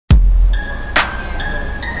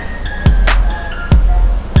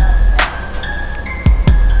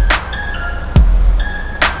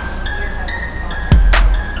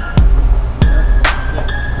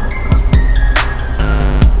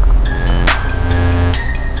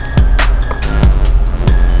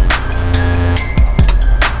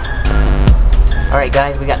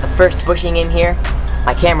Alright guys, we got the first bushing in here.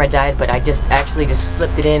 My camera died, but I actually just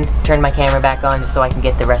slipped it in, turned my camera back on just so I can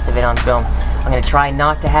get the rest of it on film. I'm going to try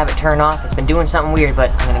not to have it turn off. It's been doing something weird, but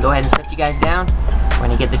I'm going to go ahead and set you guys down. We're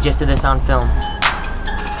going to get the gist of this on film.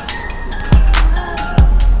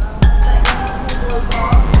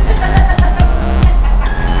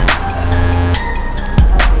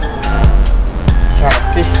 Try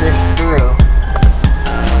to fish this through.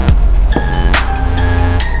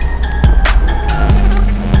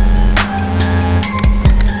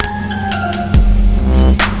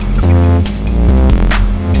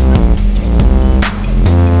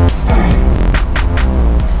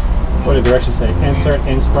 What did directions say? Insert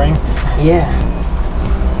in spring? Yeah.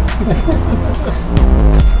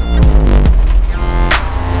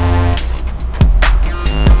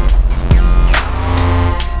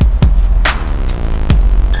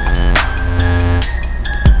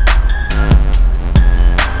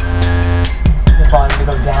 The bottom to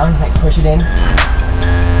go down, like push it in.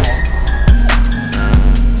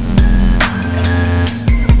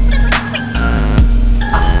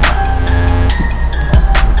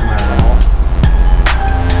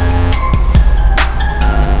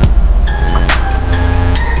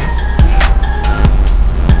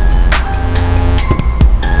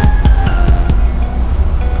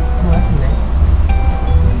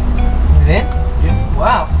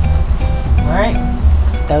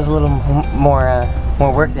 That was a little more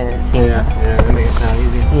work than it seemed. Yeah, they make it sound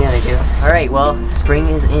easy. Yeah, they do. Alright, well, spring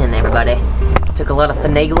is in, everybody. Took a lot of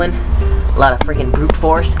finagling, a lot of freaking brute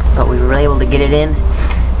force, but we were able to get it in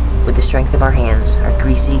with the strength of our hands, our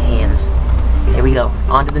greasy hands. There we go.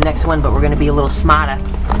 On to the next one, but we're going to be a little smarter.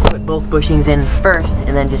 Put both bushings in first,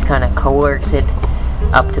 and then just kind of coax it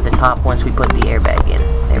up to the top once we put the airbag in.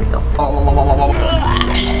 There we go.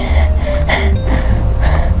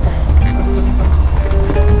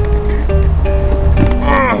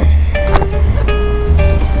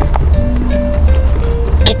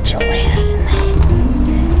 Get your ass, man.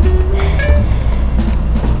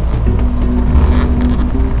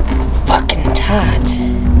 Fucking tots.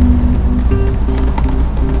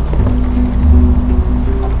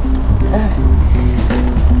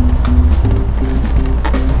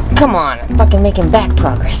 Come on, I'm fucking making back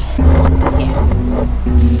progress. Yeah.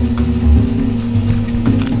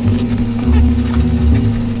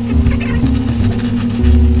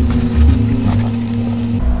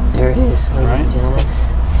 There it is, ladies and gentlemen.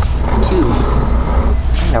 2.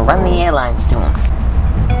 I'm gonna run the airlines to him.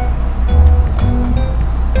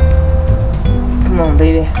 Come on,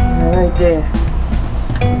 baby. You're right there.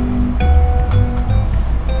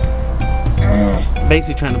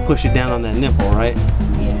 Basically trying to push it down on that nipple, right?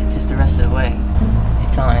 Yeah, just the rest of the way.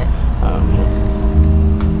 It's on it.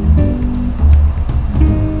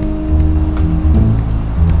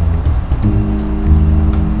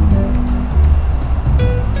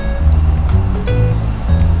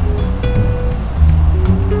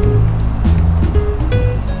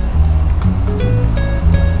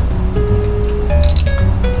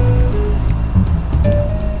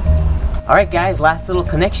 Alright guys, last little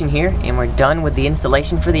connection here, and we're done with the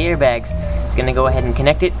installation for the airbags. Gonna go ahead and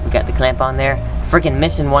connect it. We got the clamp on there. Freaking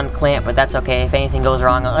missing one clamp, but that's okay. If anything goes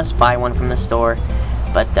wrong, I'll just buy one from the store.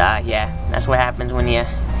 But yeah, that's what happens when you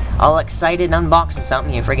all excited unboxing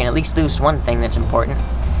something. You freaking at least lose one thing that's important.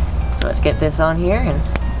 So let's get this on here and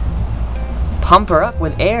pump her up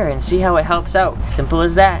with air and see how it helps out. Simple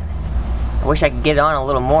as that. I wish I could get it on a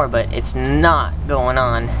little more, but it's not going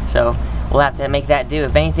on. So we'll have to make that do.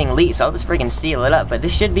 If anything leaks, I'll just freaking seal it up. But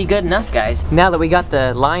this should be good enough, guys. Now that we got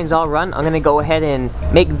the lines all run, I'm gonna go ahead and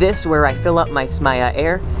make this where I fill up my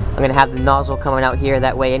air. I'm gonna have the nozzle coming out here.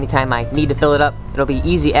 That way, anytime I need to fill it up, it'll be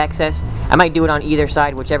easy access. I might do it on either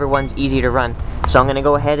side, whichever one's easier to run. So I'm gonna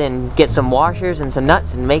go ahead and get some washers and some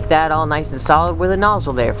nuts and make that all nice and solid with a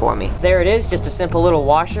nozzle there for me. There it is, just a simple little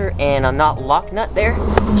washer and a not lock nut there.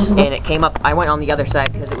 And it came up, I went on the other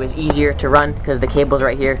side because it was easier to run because the cable's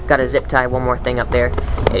right here. Got a zip tie, one more thing up there.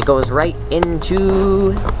 It goes right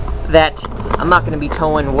into that. I'm not gonna be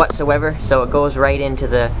towing whatsoever, so it goes right into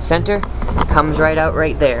the center, comes right out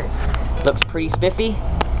right there. Looks pretty spiffy.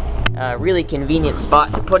 Really convenient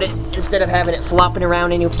spot to put it instead of having it flopping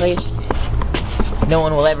around in your place. No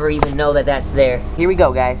one will ever even know that that's there. Here we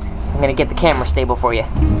go, guys. I'm gonna get the camera stable for you.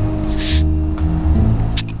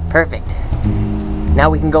 Perfect. Now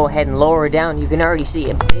we can go ahead and lower it down. You can already see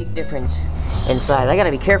a big difference inside. I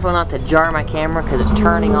gotta be careful not to jar my camera because it's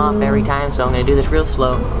turning off every time, so I'm gonna do this real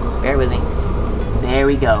slow. Bear with me. There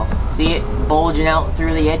we go. See it bulging out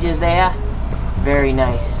through the edges there? Very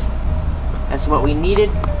nice. That's what we needed.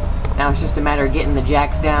 Now it's just a matter of getting the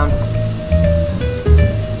jacks down.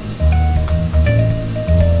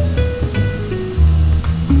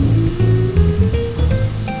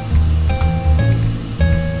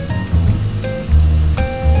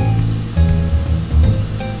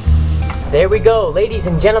 There we go, ladies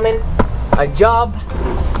and gentlemen. A job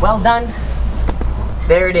well done.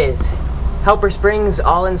 There it is. Helper springs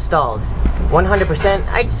all installed. 100%.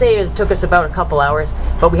 I'd say it took us about a couple hours,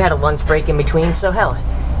 but we had a lunch break in between, so hell,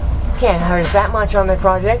 can't hurt that much on the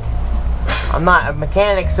project. I'm not a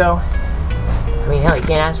mechanic, so I mean, hell, you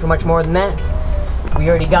can't ask for much more than that. We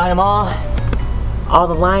already got them all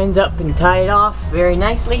the lines up and tied off very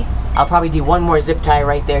nicely. I'll probably do one more zip tie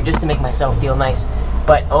right there just to make myself feel nice.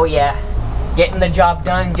 But oh yeah, getting the job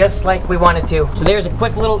done just like we wanted to. So there's a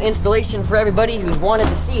quick little installation for everybody who's wanted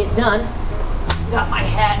to see it done. Got my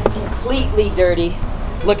hat completely dirty.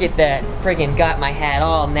 Look at that, friggin' got my hat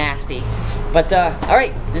all nasty. But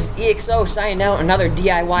alright, this is EXO signing out, another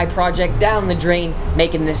DIY project down the drain,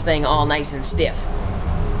 making this thing all nice and stiff.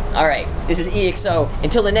 Alright, this is EXO.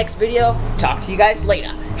 Until the next video, talk to you guys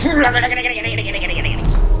later.